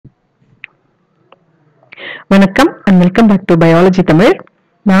வணக்கம் and welcome back to biology Tamil.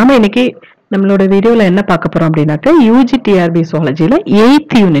 நாம இன்னைக்கு நம்மளோட வீடியோல என்ன பார்க்க போறோம் அப்படின்னாக்க UG TRB Zoologyல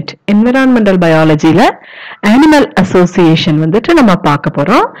 8th unit environmental biologyல animal association வந்துட்டு நம்ம பார்க்க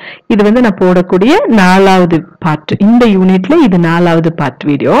போறோம். இது வந்து நான் போடக்கூடிய 4வது பார்ட். இந்த யூனிட்ல இது 4வது பார்ட்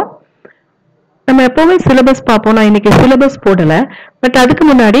வீடியோ. நம்ம எப்பவுமே சிலபஸ் பார்ப்போம். நான் இன்னைக்கு சிலபஸ் போடல. பட் அதுக்கு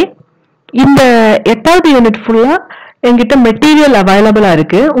முன்னாடி இந்த 8வது யூனிட் ஃபுல்லா என்கிட்ட மெட்டீரியல் அவைலபிளா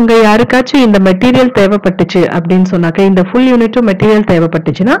இருக்கு. உங்க யாருக்காச்சும் இந்த மெட்டீரியல் தேவைப்பட்டுச்சு அப்படின்னு சொன்னாக்க, இந்த ஃபுல் யூனிட்டும் மெட்டீரியல்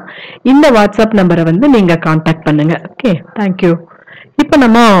தேவைப்பட்டுச்சுன்னா இந்த வாட்ஸ்அப் நம்பரை வந்து நீங்க கான்டாக்ட் பண்ணுங்க. Okay, thank you. இப்ப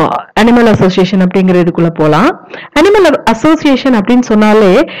நம்ம அனிமல் அசோசியேஷன் அப்படிங்கிறதுக்குள்ள போலாம். அனிமல் அசோசியேஷன் அப்படின்னு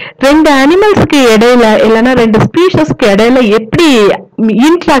சொன்னாலே ரெண்டு அனிமல்ஸ்க்கு இடையில இல்லைன்னா ரெண்டு ஸ்பீஷஸ்க்கு இடையில எப்படி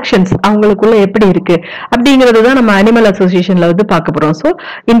இன்ட்ராக்ஷன்ஸ் அவங்களுக்குள்ள எப்படி இருக்கு அப்படிங்கிறது தான் நம்ம அனிமல் அசோசியேஷன்ல வந்து பார்க்க போறோம். So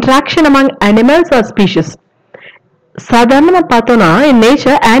interaction among animals R species. சாதாரணமா பார்த்தோம்னா in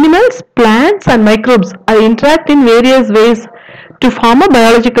nature animals, plants and microbes are interact in various ways to form a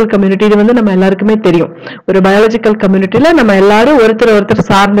biological community. இது வந்து நம்ம எல்லாருக்குமே தெரியும். ஒரு பயாலஜிக்கல் கம்யூனிட்டில நம்ம எல்லாரும் ஒருத்தர்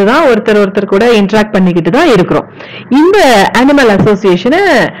சார்ந்துதான் ஒருத்தர் கூட இன்டராக்ட் பண்ணிக்கிட்டு தான் இருக்கிறோம். இந்த அனிமல் அசோசியேஷனை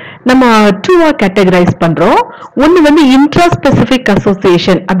நம்ம டூவா கேட்டகரைஸ் பண்றோம். ஒன்னு வந்து இன்ட்ராஸ்பெசிபிக்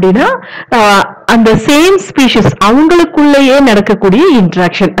அசோசியேஷன் அப்படின்னா அந்த சேம் ஸ்பீஷிஸ் அவங்களுக்குள்ளேயே நடக்கக்கூடிய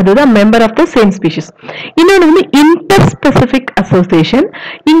இன்ட்ராக்ஷன், அதுதான் member of the same species. இன்னொன்று வந்து இன்டர்ஸ்பெசிபிக் அசோசியேஷன்.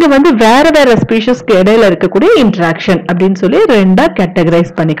 இங்க வந்து வேற வேற ஸ்பீஷிஸ்க்கு இடையில இருக்கக்கூடிய இன்ட்ராக்ஷன் அப்படின்னு சொல்லி ரெண்டா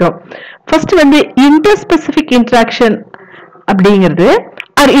கேட்டகரைஸ் பண்ணிக்கிறோம். ஃபர்ஸ்ட் வந்து இன்டர்ஸ்பெசிபிக் இன்ட்ராக்ஷன் அப்படிங்கிறது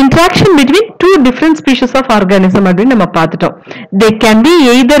R interaction between two different species of organism அப்படின்னு நம்ம பார்த்துட்டோம். They can be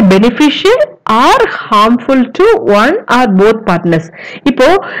either beneficial R harmful to one are both partners. இப்போ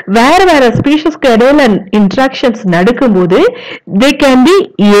வேற வேற ஸ்பீஷிஸ்க்கு இடையில இன்ட்ராக்ஷன்ஸ் நடக்கும்போது they can be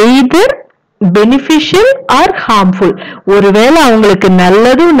either beneficial R harmful. ஒருவேளை அவங்களுக்கு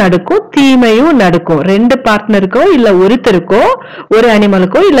நல்லதும் நடக்கும் தீமையும் நடக்கும். ரெண்டு பார்ட்னருக்கோ இல்ல ஒருத்தருக்கோ ஒரு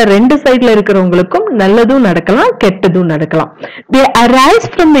அனிமலுக்கோ இல்ல ரெண்டு சைட்ல இருக்கிறவங்களுக்கும் நல்லதும் நடக்கலாம் கெட்டதும் நடக்கலாம். They arise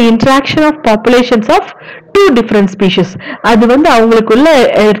from the interaction of populations of two different species. அது வந்து அவங்களுக்குள்ள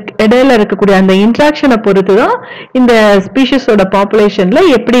இடையில இருக்கக்கூடிய அந்த இன்ட்ராக்ஷனை பொறுத்து தான் இந்த ஸ்பீஷிஸோட பாப்புலேஷன்ல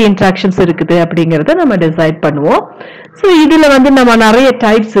எப்படி இன்ட்ராக்ஷன்ஸ் இருக்குது அப்படிங்கறத நம்ம டிசைட் பண்ணுவோம். ஸோ இதுல வந்து நம்ம நிறைய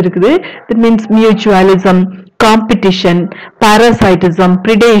டைப்ஸ் இருக்குது. இட் மீன்ஸ் மியூச்சுவலிசம், காம்படிஷன், பாராசைட்டிசம்,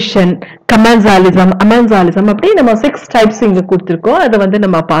 பிரிடேஷன், கமென்சாலிசம், அமென்சாலிசம் அப்படி நம்ம 6 டைப்ஸ் இங்க கொடுத்துருக்கோம். அதை வந்து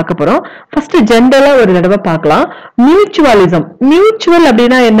நம்ம பார்க்க போறோம். ஃபர்ஸ்ட் ஜென்ரலா ஒரு தடவை பார்க்கலாம். மியூச்சுவலிசம். மியூச்சுவல்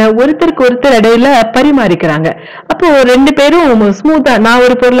அப்படின்னா என்ன? ஒருத்தருக்கு ஒருத்தர் இடையில பரிமாறிக்கிறாங்க. அப்போ ரெண்டு பேரும் ஸ்மூத்தா நான்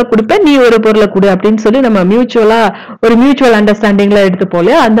ஒரு பொருளை கொடுப்பேன் நீ ஒரு பொருளை கொடு அப்படின்னு சொல்லி நம்ம மியூச்சுவலா ஒரு மியூச்சுவல் அண்டர்ஸ்டாண்டிங்ல எடுத்து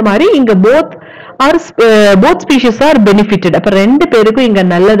போல அந்த மாதிரி இங்க போத் ஸ்பீஷிஸ் ஆர் பெனிஃபிட்டட். அப்ப ரெண்டு பேருக்கும் இங்க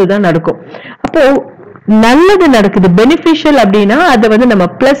நல்லதுதான் நடக்கும். அப்போ நல்லது நடக்குது பெனிஃபிஷியல் அப்படின்னா அதை வந்து நம்ம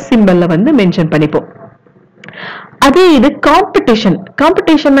பிளஸ் சிம்பல்ல வந்து மென்ஷன் பண்ணிப்போம். அதே இது காம்படிஷன்.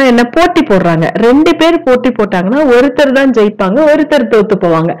 காம்படிஷன்னா என்ன? போட்டி போடுறாங்க. ரெண்டு பேர் போட்டி போட்டாங்கன்னா ஒருத்தர் தான் ஜெயிப்பாங்க ஒருத்தர் தோத்து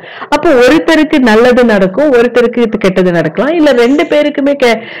போவாங்க. அப்போ ஒருத்தருக்கு நல்லது நடக்கும் ஒருத்தருக்கு கெட்டது நடக்கலாம் இல்ல ரெண்டு பேருக்குமே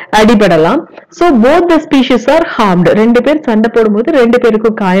அடிபடலாம். So both the species R harmed. ரெண்டு பேர் சண்டை போடும்போது ரெண்டு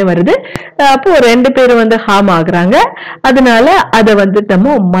பேருக்கும் காயம் வருது. அப்போ ரெண்டு பேரும் வந்து ஹார்ம் ஆகுறாங்க. அதனால அதை வந்து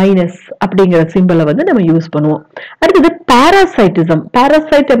நம்ம மைனஸ் அப்படிங்கிற சிம்பலை வந்து நம்ம யூஸ் பண்ணுவோம். அடுத்தது பாராசைட்டிசம்.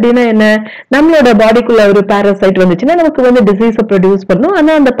 பாராசைட் அப்படின்னா என்ன? நம்மளோட பாடிக்குள்ள ஒரு பாராசைட் வந்துச்சுன்னா நமக்கு வந்து டிசீஸை ப்ரொடியூஸ் பண்ணும்.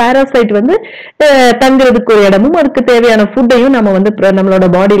 ஆனா அந்த பாராசைட் வந்து தங்குறதுக்கு ஒரு இடமும் அதுக்கு தேவையான ஃபுட்டையும் நம்ம வந்து நம்மளோட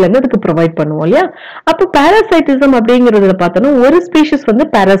பாடியில இருந்து அதுக்கு ப்ரொவைட் பண்ணுவோம் இல்லையா? அப்போ பாராசைட்டிசம் அப்படிங்கறதுல பார்த்தோம்னா ஒரு ஸ்பீஷிஸ் வந்து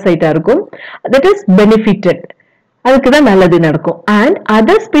பாராசைட்டா இருக்கும், தட் இஸ் பெனிஃபிட்டட், அதுக்குதான் நல்லது நடக்கும். அண்ட்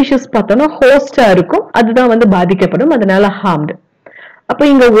அதர் ஸ்பீஷிஸ் பார்த்தோம்னா ஹோஸ்டா இருக்கும், அதுதான் வந்து பாதிக்கப்படும், அதனால ஹார்ம்டு. அப்போ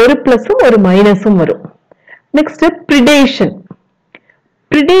இங்க ஒரு பிளஸும் ஒரு மைனஸும் வரும். நெக்ஸ்ட் பிரிடேஷன்.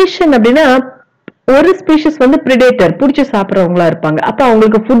 பிரிடேஷன் அப்படின்னா ஒரு ஸ்பீஷிஸ் வந்து பிரிடேட்டர் புடிச்சு சாப்பிட்றவங்களா இருப்பாங்க. அப்ப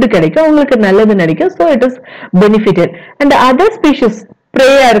அவங்களுக்கு ஃபுட் கிடைக்கும், அவங்களுக்கு நல்லது நினைக்கும், so it is benefited. And other species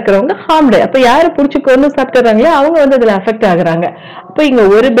ப்ரேயா இருக்கிறவங்க ஹார்ம்டு. அப்ப யாரு புடிச்சு கொண்டு சாப்பிட்டுறாங்களோ அவங்க வந்து அதுல அஃபெக்ட் ஆகுறாங்க. அப்ப இங்க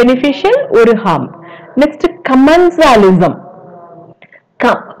ஒரு பெனிஃபிஷியல் ஒரு ஹார்ம். நெக்ஸ்ட் கமென்சாலிசம்.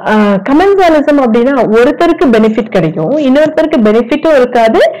 கமென்சாலிசம் அப்படின்னா ஒருத்தருக்கு பெனிஃபிட் கிடைக்கும் இன்னொருத்தருக்கு பெனிஃபிட்டும்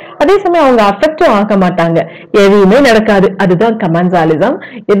இருக்காது, அதே சமயம் அவங்க அஃபெக்டும் ஆக மாட்டாங்க, எதுவுமே நடக்காது. அதுதான் கமென்சாலிசம்.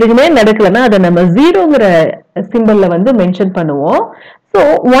 எதுவுமே நடக்கலன்னா அதை நம்ம ஜீரோங்கிற சிம்பல்ல வந்து மென்ஷன் பண்ணுவோம். So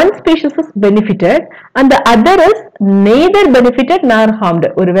one species is benefited and the other is neither benefited nor harmed.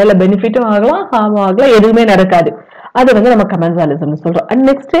 ஒருவேளை பெனிஃபிட்டும் ஆகலாம் ஹார்ம் ஆகலாம், எதுவுமே நடக்காது. அது வந்து நம்ம கமென்சாலிசம் சொல்றோம். And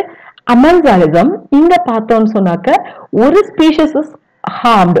next அமென்சாலிசம். இங்க பார்த்தோம்னு சொன்னாக்க ஒரு ஸ்பீஷிஸ் இஸ்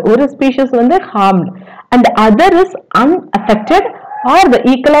harmed, ஒரு ஸ்பீஷிஸ் வந்து harmed and the other is unaffected or the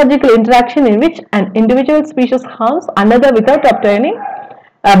ecological interaction in which an individual species harms another without obtaining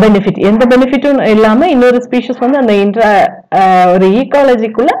benefit, எந்த பெனிஃபிட்டும் இல்லாம இன்னொரு ஸ்பீஷஸ் வந்து அந்த ஒரு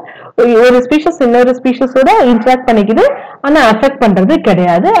ஈகாலஜிக்குள்ள ஒரு ஸ்பீஷஸ் இன்னொரு ஸ்பீஷஸோட இன்டராக்ட் பண்ணிக்குது, ஆனா அஃபெக்ட் பண்றது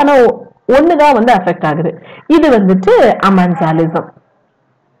கிடையாது, ஆனா ஒண்ணுதான் வந்து அஃபெக்ட் ஆகுது. இது வந்துட்டு அமென்சாலிசம்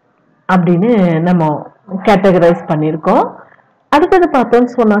அப்படின்னு நம்ம கேட்டகரைஸ் பண்ணிருக்கோம். அடுத்தது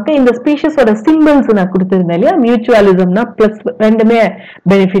பார்த்தோம்னு சொன்னாக்க இந்த ஸ்பீஷஸோட சிம்பிள்ஸ் நான் கொடுத்திருந்தேன் இல்லையா, மியூச்சுவலிசம்னா பிளஸ் ரெண்டுமே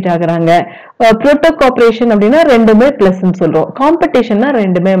பெனிஃபிட் ஆகுறாங்க, புரோட்டோ கோஆபரேஷன் அப்படின்னா ரெண்டுமே பிளஸ்ன்னு சொல்றோம், காம்படிஷன்னா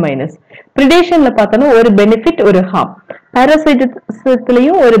ரெண்டுமே மைனஸ், பிரிடேஷன்ல பார்த்தோம்னா ஒரு பெனிஃபிட் ஒரு ஹார்ம்,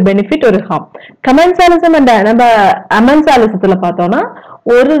 பாராசைட்டிசத்திலையும் ஒரு பெனிஃபிட் ஒரு ஹார்ம். கமென்சாலிசம் அண்ட் நம்ம அமென்சாலிசத்துல பார்த்தோம்னா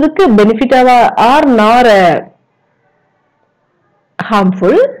ஒரு இதுக்கு பெனிஃபிட்டாவா ஆர் நார்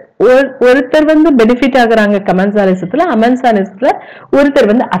ஹார்ம்ஃபுல், ஒருத்தர் வந்து பெனிஃபிட் ஆகுறாங்க கமென்சாலிசத்துல, அமென்சாலிசத்துல ஒருத்தர்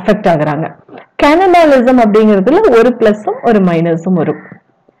வந்து அஃபெக்ட் ஆகுறாங்க. கேனபாலிசம் அப்படிங்கிறதுல ஒரு பிளஸும் ஒரு மைனஸும் வரும்.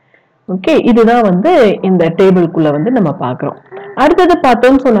 ஓகே, இதுதான் வந்து இந்த டேபிள்குள்ள வந்து நம்ம பாக்குறோம். அடுத்தது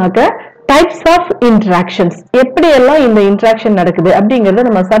பார்த்தோம்னு சொன்னாக்க டைப்ஸ் ஆஃப் இன்டராக்ஷன்ஸ், எப்படி எல்லாம் இந்த இன்டராக்ஷன் நடக்குது அப்படிங்கறத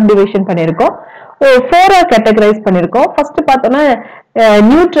நம்ம சப் டிவிஷன் பண்ணிருக்கோம், 4 கேட்டகரைஸ் பண்ணிருக்கோம். ஃபர்ஸ்ட் பார்த்தோம்னா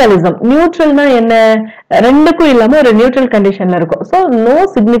நியூட்ரலிசம். நியூட்ரல்னா என்ன, ரெண்டுக்கும் இல்லாம ஒரு நியூட்ரல் கண்டிஷன்ல இருக்கும், சோ நோ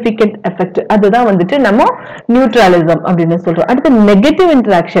சிக்னிபிகன்ட் எஃபெக்ட், அதுதான் வந்துட்டு நம்ம நியூட்ரலிசம் அப்படின்னு சொல்றோம். அடுத்து நெகட்டிவ்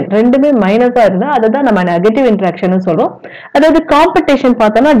இன்டராக்ஷன், ரெண்டுமே மைனஸா இருந்தா அதுதான் நம்ம நெகட்டிவ் இன்டராக்ஷன் சொல்றோம். அதாவது காம்படிஷன்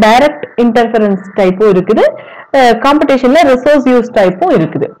பார்த்தோம்னா டைரக்ட் இன்டர்ஃபரன்ஸ் டைப்பும் இருக்குது, காம்படிஷன்ல ரிசோர்ஸ் யூஸ் டைப்பும்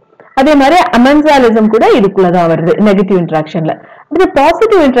இருக்குது. அதே மாதிரி அமென்சாலிசம் கூட இதுக்குள்ளதான் வருது நெகட்டிவ் இன்டராக்ஷன்ல. இது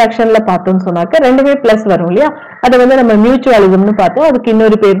பாசிட்டிவ் இன்டராக்ஷன்ல பார்த்தோம்னு சொன்னாக்க ரெண்டுமே பிளஸ் வரும் இல்லையா, அதை வந்து நம்ம மியூச்சுவலிசம்னு பார்த்தோம், அதுக்கு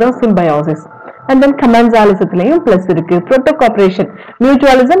இன்னொரு பேர் தான் சிம்பயாசிஸ். அண்ட் தென் கமென்சாலிசத்துலயும் பிளஸ் இருக்கு, புரோட்டோ கோஆபரேஷன்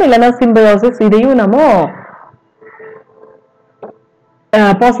மியூச்சுவலிசம் இல்லைன்னா சிம்பயாசிஸ், இதையும் நம்ம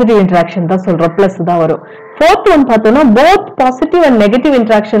பாசிட்டிவ் இன்டராக்ஷன் தான் சொல்றோம், பிளஸ் தான் வரும். ஃபோர்த் ஒன் பார்த்தோம்னா both positive and negative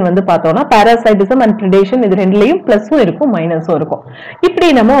interaction வந்து பார்த்தோம்னா பாராசைட்டிசம் அண்ட் பிரிடேஷன், இது ரெண்டுலயும் பிளஸும் இருக்கும் மைனஸும் இருக்கும். இப்படி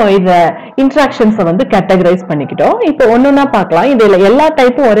நம்ம இந்த இன்டராக்ஷன்ஸை வந்து கேட்டகரைஸ் பண்ணிக்கிட்டோம். இப்போ ஒன்னொன்னா பார்க்கலாம். இதுல எல்லா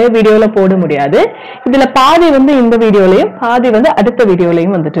டைப்பும் ஒரே வீடியோல போட முடியாது, இதுல பாதி வந்து இந்த வீடியோலயும் பாதி வந்து அடுத்த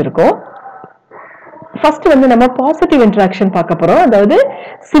வீடியோலயும் வந்துட்டு இருக்கும். ஃபர்ஸ்ட் வந்து நம்ம பாசிட்டிவ் இன்டராக்ஷன் பார்க்க போறோம், அதாவது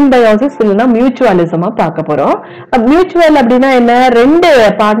சிம்பயாசிஸ் இல்லைன்னா மியூச்சுவலிசமா பார்க்க போறோம். மியூச்சுவல் அப்படின்னா என்ன, ரெண்டு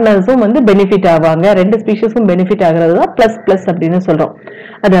பார்ட்னர்ஸும் வந்து பெனிஃபிட் ஆவாங்க, ரெண்டு ஸ்பீஷஸும் பெனிஃபிட் ஆகுறது தான் பிளஸ் பிளஸ் அப்படின்னு சொல்றோம்.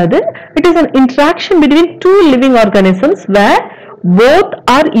 அதாவது it is an interaction between two living organisms where both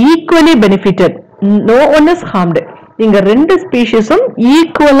are equally benefited, no one is harmed. இங்க ரெண்டு ஸ்பீஷஸும்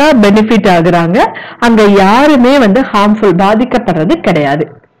ஈக்குவலா பெனிஃபிட் ஆகுறாங்க, அங்க யாருமே வந்து ஹார்ம்ஃபுல் பாதிக்கப்படுறது கிடையாது.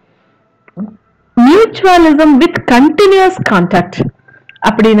 மியூச்சுவலிசம் வித் கண்டினியூஸ் கான்டாக்ட்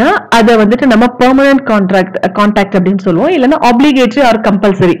அப்படின்னா அதை வந்துட்டு நம்ம பெர்மனன்ட் கான்டாக்ட் அப்படின்னு சொல்லுவோம், இல்லைன்னா ஆப்ளிகேட்டரி ஆர்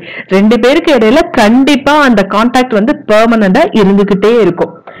கம்பல்சரி, ரெண்டு பேருக்கு இடையில கண்டிப்பா அந்த கான்டாக்ட் வந்து பெர்மனண்டா இருந்துகிட்டே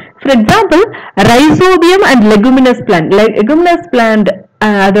இருக்கும். For example rhizobium and leguminous plant. Leguminous plant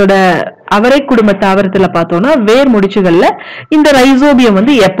அதோட அவரை குடும்ப தாவரத்துல பார்த்தோம்னா வேர் முடிச்சுகள்ல இந்த ரைசோபியம்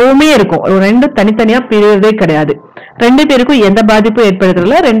வந்து எப்பவுமே இருக்கும், ரெண்டு தனித்தனியா பிரிவதே கிடையாது, ரெண்டு பேருக்கும் எந்த பாதிப்பும்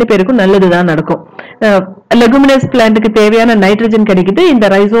ஏற்படுறதுல ரெண்டு பேருக்கும் நல்லதுதான் நடக்கும். லெகுமினஸ் பிளான்ட்டுக்கு தேவையான நைட்ரஜன் கிடைக்குது, இந்த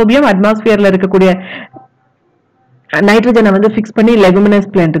ரைசோபியம் அட்மாஸ்பியர்ல இருக்கக்கூடிய நைட்ரஜனை வந்து பிக்ஸ் பண்ணி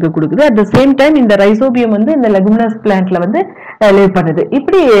லெகுமினஸ் பிளான்ட்டுக்கு கொடுக்குது. அட் த சேம் டைம் இந்த ரைசோபியம் வந்து இந்த லெகுமினஸ் பிளான்ட்ல வந்து லிவ் பண்ணுது.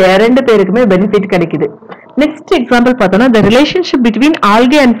 இப்படி ரெண்டு பேருக்குமே பெனிஃபிட் கிடைக்குது. நெக்ஸ்ட் எக்ஸாம்பிள் பார்த்தோம்னா the relationship between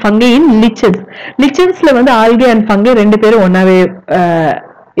algae and fungi in lichens. lichensல வந்து algae and fungi ரெண்டு பேரும் ஒன்னாவே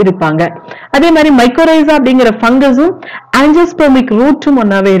இருப்பாங்க. அதே மாதிரி மைக்கோரைசா அப்படிங்கிற ஃபங்கஸும் ஆஞ்சியோஸ்பெர்மிக் ரூட்டும்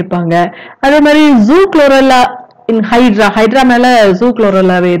ஒன்னாவே இருப்பாங்க. அதே மாதிரி ஜூ குளோரல்லா இன் ஹைட்ரா மேல ஜூ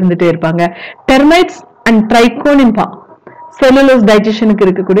குளோரல்லாவே இருந்துட்டே இருப்பாங்க. டெர்மைட்ஸ் அண்ட் ட்ரைகோனிம்பா செல்லுலோஸ் டைஜஷனுக்கு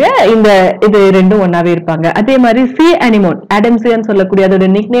இருக்கக்கூடிய இந்த இது ரெண்டும் ஒன்னாவே இருப்பாங்க. அதே மாதிரி சி அனிமோன் ஆடம்சியான்னு சொல்லக்கூடிய அதோட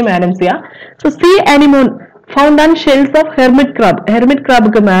nick name ஆடம்சியா. So C anemone found on shells of hermit graph. Hermit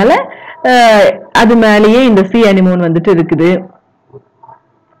கிராபுக்கு மேல அது மேலேயே இந்த சி அனிமோன் வந்துட்டு இருக்குது.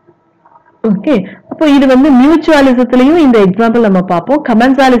 ஓகே, அப்போ இது வந்து மியூச்சுவலிசத்திலையும் இந்த எக்ஸாம்பிள் நம்ம பார்ப்போம்,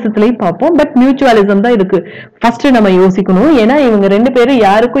 கமென்சாலிசத்திலையும் பார்ப்போம். பட் மியூச்சுவலிசம் தான் இதுக்கு ஃபர்ஸ்ட் நம்ம யோசிக்கணும், ஏன்னா இவங்க ரெண்டு பேரும்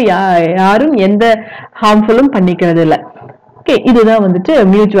யாருக்கும் யாரும் எந்த ஹார்ம்ஃபுல்லும் பண்ணிக்கிறது இல்லை. ஓகே, இதுதான் வந்துட்டு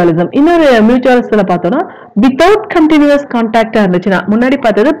மியூச்சுவலிசம். இன்னொரு மியூச்சுவலிசத்துல பார்த்தோம்னா வித்தவுட் கண்டினியூஸ் கான்டாக்டா இருந்துச்சுன்னா, முன்னாடி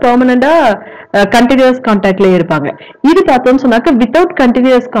பார்த்தது பெர்மனண்டா கண்டினியூஸ் கான்டாக்ட்லயே இருப்பாங்க, இது பார்த்தோம்னு சொன்னாக்க வித்தவுட்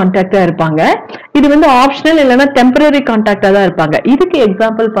கண்டினியூஸ் கான்டாக்டா இருப்பாங்க. இது வந்து ஆப்ஷனல் இல்லைன்னா டெம்பரரி கான்டாக்டா தான் இருப்பாங்க. இதுக்கு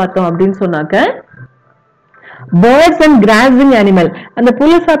எக்ஸாம்பிள் பார்த்தோம் அப்படின்னு சொன்னாக்க பேர்ட்ஸ் அண்ட் கிராசிங் அனிமல். அந்த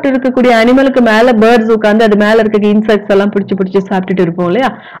புல்லு சாப்பிட்டு இருக்கக்கூடிய அனிமலுக்கு மேல பேர்ட்ஸ் உட்கார்ந்து அது மேல இருக்க இன்செக்ட்ஸ் எல்லாம் பிடிச்சு சாப்பிட்டுட்டு இருப்போம் இல்லையா,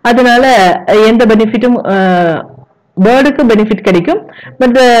 அதனால எந்த பெனிஃபிட்டும் பேர்டுக்கு பெனிஃபிட் கிடைக்கும்.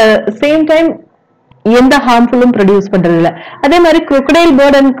 பட் சேம் டைம் எந்த ஹார்ம்ஃபுல்லும் ப்ரொடியூஸ் பண்றது இல்ல. அதே மாதிரி crocodile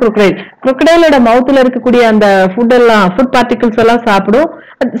bird and crocodileோட மவுத்ல இருக்கக்கூடிய அந்த ஃபுட் எல்லாம் ஃபுட் பார்ட்டிகல்ஸ் எல்லாம் சாப்பிடும்.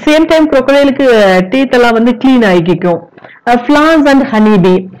 அட் சேம் டைம் crocodileக்கு டீத் எல்லாம் வந்து க்ளீன் ஆகிக்கும். ஃபிளார்ஸ் அண்ட்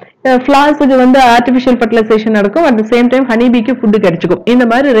ஹனிபி, ஃபிளார்ஸுக்கு வந்து ஆர்டிஃபிஷியல் ஃபர்டிலைசேஷன் நடக்கும், at the same time ஹனிபிக்கு food கிடைச்சிக்கும். இந்த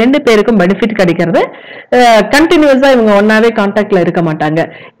மாதிரி ரெண்டு பேருக்கும் பெனிஃபிட் கிடைக்கிறது. கண்டினியூஸா இவங்க ஒன்னாவே கான்டாக்ட்ல இருக்க மாட்டாங்க.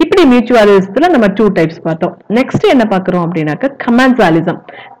 இப்படி மியூச்சுவலிசத்துல நம்ம 2 டைப்ஸ் பார்த்தோம். நெக்ஸ்ட் என்ன பார்க்கிறோம் அப்படின்னாக்க கமென்சாலிசம்.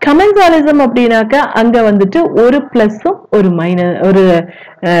 கமென்சாலிசம் அப்படின்னாக்க அங்க வந்துட்டு ஒரு பிளஸும் ஒரு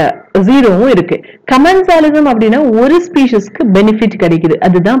ஜீரோவும் இருக்கு. கமென்சாலிசம் அப்படின்னா ஒரு ஸ்பீஷஸ்க்கு பெனிஃபிட் கிடைக்குது,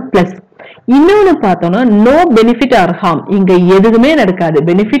 அதுதான் பிளஸ். இன்னொன்னு பார்த்தோம்னா நோ பெனிஃபிட் ஆர் ஹார்ம், இங்க எதுவுமே நடக்காது,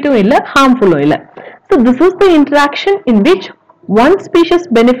 பெனிஃபிட்டும் இல்ல ஹார்ம்ஃபுல்லும் இல்ல. So this is the interaction in which one species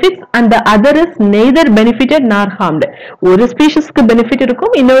benefits and the other is neither benefited nor harmed. ஒரு ஸ்பீஷஸ்க்கு பெனிஃபிட்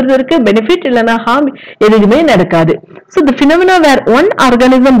இருக்கும், இன்னொருத்தருக்கு பெனிஃபிட் இல்லனா ஹார்ம் எதுவுமே நடக்காது. So the phenomena where one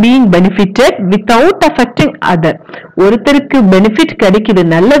organism being benefited without affecting other, ஒருத்தருக்கு benefit கிடைக்குது,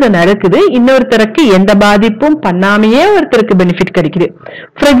 நல்லது நடக்குது, இன்னொருத்தருக்கு எந்த பாதிப்பும் பண்ணாமையே ஒருத்தருக்கு பெனிஃபிட் கிடைக்குது.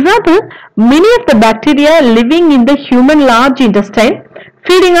 For example, many of the bacteria living in the human large intestine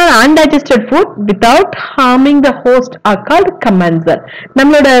feeding on undigested food without harming the host are called commensal.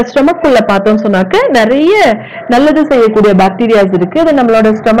 நம்மளோட ஸ்டொமக்குள்ள பார்த்தோம் சொன்னாக்க நிறைய நல்லது செய்யக்கூடிய பாக்டீரியாஸ் இருக்கு. அது நம்மளோட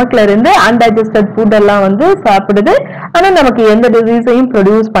ஸ்டொமக்ல இருந்து அன்டைஜஸ்டட் ஃபுட் எல்லாம் வந்து சாப்பிடுது, ஆனா நமக்கு எந்த டிசீஸையும்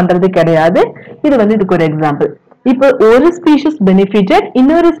ப்ரொடியூஸ் பண்றது கிடையாது. இது வந்து இதுக்கு ஒரு எக்ஸாம்பிள். இப்போ ஒரு ஸ்பீஷஸ் பெனிஃபிட்டட்,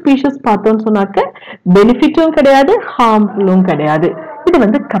 இன்னொரு ஸ்பீஷஸ் பார்த்தோம் சொன்னாக்க பெனிஃபிட்டும் கிடையாது ஹார்ம்ஃபுல்லும் கிடையாது. இது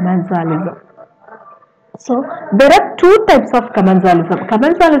வந்து commensalism. So there are 2 types of commensalism.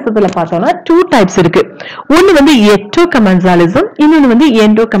 Commensalismல பார்த்தோம்னா 2 types இருக்கு. ஒன்னு வந்து ectocommensalism, இன்னொன்னு வந்து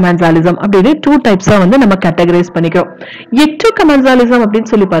endocommensalism. அப்படியே 2 டைப்ஸா வந்து நம்ம கேட்டகரைஸ் பண்ணிக்கிறோம். ectocommensalism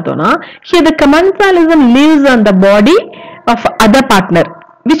அப்படின்னு சொல்லி பார்த்தோம்னா here the commensalism lives on the body of other partner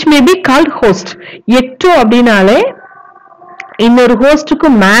which may be called host. ecto அப்படினாலே இன்னொரு ஹோஸ்டுக்கு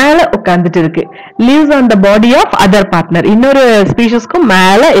மேல உட்கார்ந்துட்டு இருக்கு. lives on the body of other partner, இன்னொரு ஸ்பீஷஸ்க்கு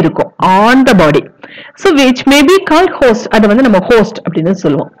மேல இருக்கும், on the body. So which may be called host, அது வந்து நம்ம host அப்படின்னு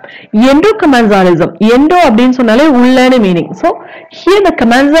சொல்லுவோம். endocommensalism, endo அப்படின்னு சொன்னாலே உள்ளன்னு meaning. So here the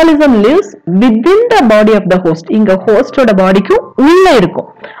commensalism lives within the body of the host, இங்க ஹோஸ்டோட பாடிக்கு உள்ள இருக்கும்,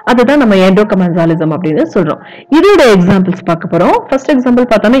 அதுதான் நம்ம endocommensalism அப்படின்னு சொல்றோம். இதோட எக்ஸாம்பிள்ஸ் பார்க்க போறோம். ஃபர்ஸ்ட் எக்ஸாம்பிள்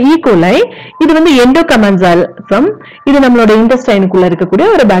பார்த்தோம்னா E. coli, இது வந்து endocommensalism. இது நம்மளோட இன்டெஸ்டைனுக்குள்ள இருக்கக்கூடிய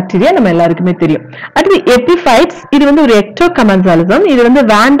ஒரு பாக்டீரியா, நம்ம எல்லாருக்குமே தெரியும். அடுத்து எபிஃபைட்ஸ், இது வந்து ஒரு எக்டோகமென்சாலிசம். இது வந்து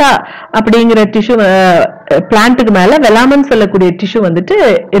வேண்டா அப்படிங்கிற டிஷ்யூ பிளான்ட்டுக்கு மேல வெலாமன் சொல்லக்கூடிய டிஷ்யூ வந்துட்டு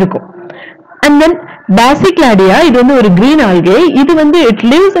இருக்கும். And then Basicladia, இது வந்து ஒரு கிரீன் ஆல்கே. இது வந்து it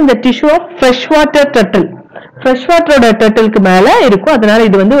lives in the tissue of freshwater turtle. ஃப்ரெஷ்வாட்டரோட டர்ட்டிலுக்கு மேல இருக்கும், அதனால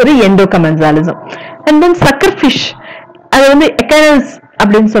இது வந்து ஒரு எண்டோகமென்சாலிசம். And then suckerfish, அது வந்து எக்கனல்ஸ்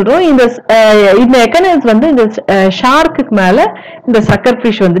அப்படின்னு சொல்றோம். இந்த எக்கனல்ஸ் வந்து இந்த ஷார்க்குக்கு மேல இந்த சக்கர்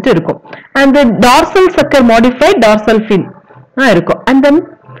ஃபிஷ் வந்துட்டு இருக்கும். அண்ட் டார்சல் சக்கர் மாடிஃபைட் டார்சல் ஃபின் இருக்கும். அண்ட் தென்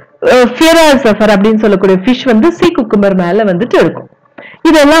ஃபியராசஃபர் அப்படின்னு சொல்லக்கூடிய ஃபிஷ் வந்து சீ குக்கும்பர் மேல வந்துட்டு இருக்கும்.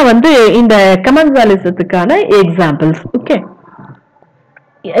 இதெல்லாம் வந்து இந்த கமென்சாலிசத்துக்கான எக்ஸாம்பிள்ஸ். ஓகே,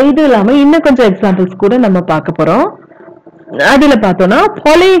 இது இல்லாம இன்னும் கொஞ்சம் எக்ஸாம்பிள்ஸ் கூட நம்ம பார்க்க போறோம். அதுல பார்த்தோம்னா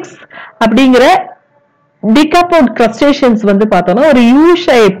பாலிக்ஸ் அப்படிங்கிற டிகாபோட் கிரஸ்டேஷன்ஸ் வந்து பார்த்தோம்னா ஒரு யூ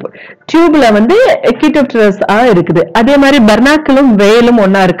ஷேப் டியூப்ல வந்து கீட்டோப்டரஸ் இருக்குது. அதே மாதிரி பர்னாக்கிளும் வேலும்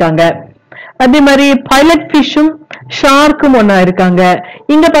ஒன்னா இருக்காங்க. அதே மாதிரி பைலட் ஃபிஷும் ஷார்க்கும் ஒன்னா இருக்காங்க.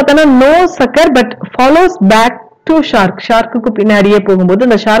 இங்க பார்த்தோம்னா நோ சக்கர் but follows back to shark. ஷார்க்குக்கு பின்னாடியே போகும்போது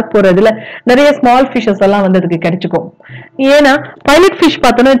அந்த ஷார்க் போறதுல நிறைய ஸ்மால் ஃபிஷஸ் எல்லாம் வந்து அதுக்கு கிடைச்சிக்கும். ஏன்னா பைலட் ஃபிஷ்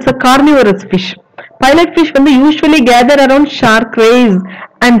பார்த்தோம்னா it's a carnivorous fish. Pilot fish வந்து usually gather around shark race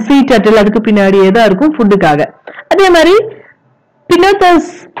and sea turtle, அதுக்கு பின்னாடியே தான் இருக்கும் ஃபுட்டுக்காக. அதே மாதிரி பினோதஸ்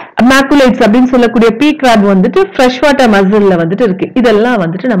மேக்குலேட்ஸ் அப்படின்னு சொல்லக்கூடிய பீ கிராப் வந்துட்டு ஃப்ரெஷ் வாட்டர் மசில்ல வந்துட்டு இருக்கு. இதெல்லாம்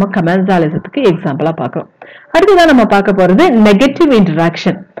வந்துட்டு நம்ம கமென்சாலிசத்துக்கு எக்ஸாம்பிளா பார்க்கிறோம். அடுத்ததான் நம்ம பார்க்க போறது நெகட்டிவ்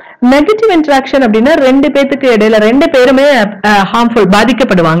இன்டராக்ஷன். நெகட்டிவ் இன்டராக்ஷன் அப்படின்னா ரெண்டு பேத்துக்கு இடையில ரெண்டு பேருமே ஹார்ம்ஃபுல்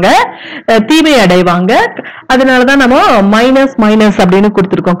பாதிக்கப்படுவாங்க, தீமை அடைவாங்க. அதனாலதான் நம்ம மைனஸ் மைனஸ் அப்படின்னு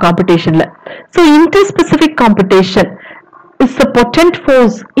கொடுத்திருக்கோம் காம்படிஷன்ல. So இன்டர்ஸ்பெசிபிக் competition is a potent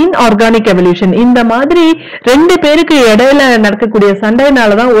force in organic evolution. இந்த மாதிரி ரெண்டு பேருக்கு இடையில நடக்கக்கூடிய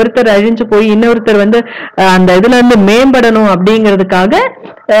சண்டைனாலதான் ஒருத்தர் அழிஞ்சு போய் இன்னொருத்தர் வந்து அந்த இதுல இருந்து மேம்படணும் அப்படிங்கிறதுக்காக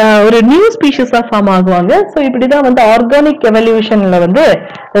ஒரு நியூ ஸ்பீஷஸா ஃபார்ம் ஆகுவாங்க. ஸோ இப்படிதான் வந்து ஆர்கானிக் எவல்யூஷன்ல வந்து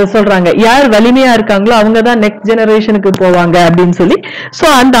சொல்றாங்க, யார் வலிமையா இருக்காங்களோ அவங்கதான் நெக்ஸ்ட் ஜெனரேஷனுக்கு போவாங்க அப்படின்னு சொல்லி. ஸோ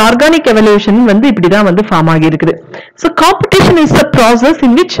அந்த ஆர்கானிக் எவல்யூஷன் வந்து இப்படிதான் வந்து ஃபார்ம் ஆகி இருக்குது. So competition is a process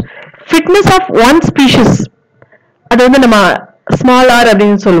in which fitness of one species, அது வந்து நம்ம ஸ்மால் ஆர்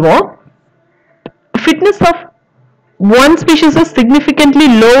அப்படின்னு சொல்லுவோம், fitness of one species is significantly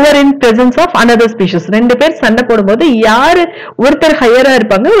lower in presence of another species. ரெண்டு பேர் சண்டை போடும்போது யாரு ஒருத்தர் ஹையரா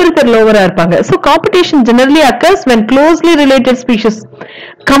இருப்பாங்க ஒருத்தர் லோவரா இருப்பாங்க. So competition generally occurs when closely related species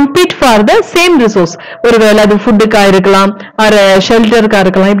compete for the same resource. ஒருவேளை அது ஃபுட்டுக்கா இருக்கலாம் or ஷெல்டருக்கா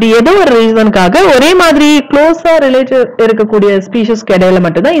இருக்கலாம். இப்படி ஏதோ ஒரு ரீசனுக்காக ஒரே மாதிரி க்ளோஸா ரிலேட்டட் இருக்கக்கூடிய ஸ்பீஷஸ்க்கு இடையில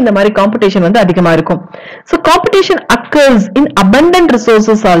மட்டும்தான் இந்த மாதிரி காம்படிஷன் வந்து அதிகமா இருக்கும். So competition occurs in abundant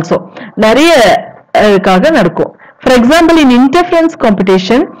resources also. நிறைய நடக்கும். For example, in interference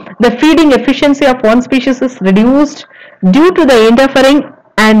competition, the feeding efficiency of one species is reduced due to the interfering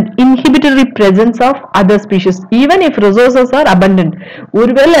and inhibitory presence of other species, even if resources are abundant.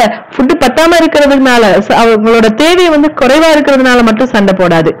 ஒருவேளை food பத்தாம இருக்கிறதுனால அவங்களோட தேவை வந்து குறைவா இருக்கிறதுனால மட்டும் சண்டை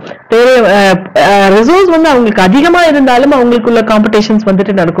போடாது. ரிசோர்ஸ் வந்து அவங்களுக்கு அதிகமா இருந்தாலும் அவங்களுக்குள்ள காம்படிஷன்ஸ்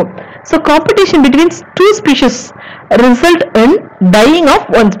வந்துட்டு நடக்கும். So competition between two species result in dying of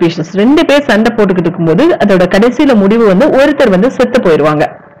one species. ரெண்டு பேர் சண்டை போட்டுக்கிட்டு இருக்கும்போது அதோட கடைசியில முடிவு வந்து ஒருத்தர் வந்து செத்து போயிடுவாங்க.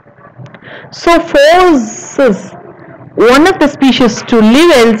 So forces one of the species to live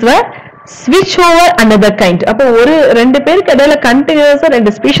elsewhere, switch over another kind. அப்போ ஒரு ரெண்டு பேருக்கு இடையில கண்டினியூஸா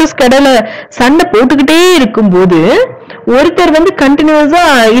ரெண்டு ஸ்பீஷஸ்க்கு இடையில சண்டை போட்டுக்கிட்டே இருக்கும்போது ஒருத்தர் வந்து கண்டினியூஸா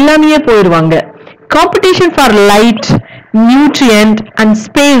இல்லாமையே போயிடுவாங்க. Competition for light, nutrient and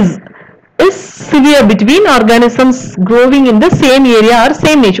space is severe between organisms growing in the same area or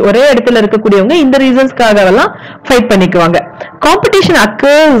same niche. ஒரே இடத்துல இருக்கக்கூடியவங்க இந்த ரீசன்ஸ்க்காக எல்லாம் ஃபைட் பண்ணிக்குவாங்க. Competition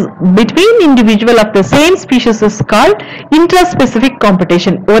occurs between individual of the same species is called intraspecific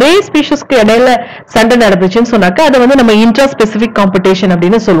competition. ஒரே ஸ்பீஷஸ்க்கு இடையில சண்டை நடந்துச்சுன்னு சொன்னாக்க அதை வந்து நம்ம intraspecific competition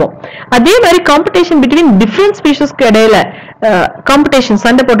அப்படின்னு சொல்லுவோம். அதே மாதிரி competition between different speciesக்கு இடையில காம்படிஷன்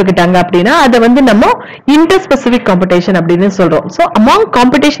சண்டை போட்டுக்கிட்டாங்க அப்படின்னா அதை வந்து நம்ம interspecific competition அப்படின்னு சொல்றோம். So among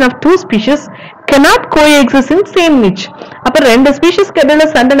competition of two species cannot coexist in same niche. அப்ப ரெண்டு ஸ்பீஷஸ்க்கு இடையில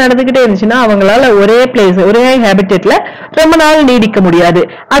சண்டை நடந்துகிட்டே இருந்துச்சுன்னா அவங்களால ஒரே பிளேஸ் ஒரே ஹேபிட்டேட்ல ரொம்ப நாள் நீடிக்க முடியாது.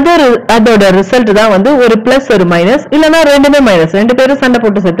 அதோட ரிசல்ட் தான் வந்து ஒரு பிளஸ் ஒரு மைனஸ், இல்லைன்னா ரெண்டுமே மைனஸ். ரெண்டு பேரும் சண்டை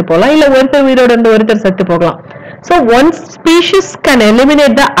போட்டு செத்து போகலாம், இல்ல ஒருத்தர் உயிரோட இருந்து ஒருத்தர் செத்து போகலாம். So one species can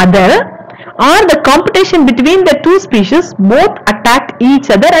eliminate the other, or the competition between the two species both attack each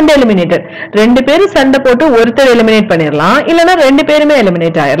other and eliminated. ரெண்டு பேரும் சண்டை போட்டு ஒருத்தர் எலிமினேட் பண்ணிடலாம், இல்லைன்னா ரெண்டு பேருமே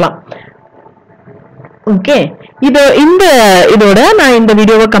எலிமினேட் ஆயிடலாம். ஓகே, இதோட நான் இந்த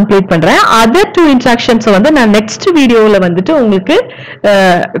வீடியோவை கம்ப்ளீட் பண்றேன். அதர் டூ இன்ஸ்ட்ரக்ஷன்ஸ் வந்து நான் நெக்ஸ்ட் வீடியோல வந்துட்டு உங்களுக்கு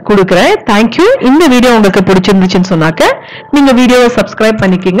கொடுக்குறேன். தேங்க்யூ. இந்த வீடியோ உங்களுக்கு பிடிச்சிருந்துச்சுன்னு சொன்னாக்க நீங்க வீடியோவை சப்ஸ்கிரைப்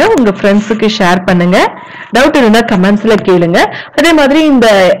பண்ணிக்கோங்க, உங்க ஃப்ரெண்ட்ஸுக்கு ஷேர் பண்ணுங்க, டவுட் இருந்தா கமெண்ட்ஸ்ல கேளுங்க. அதே மாதிரி இந்த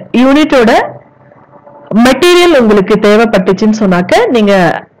யூனிட்டோட மெட்டீரியல் உங்களுக்கு தேவைப்பட்டுச்சுன்னு சொன்னாக்க நீங்க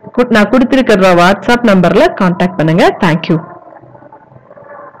நான் கொடுத்திருக்கிற வாட்ஸ்அப் நம்பர்ல கான்டாக்ட் பண்ணுங்க. தேங்க்யூ.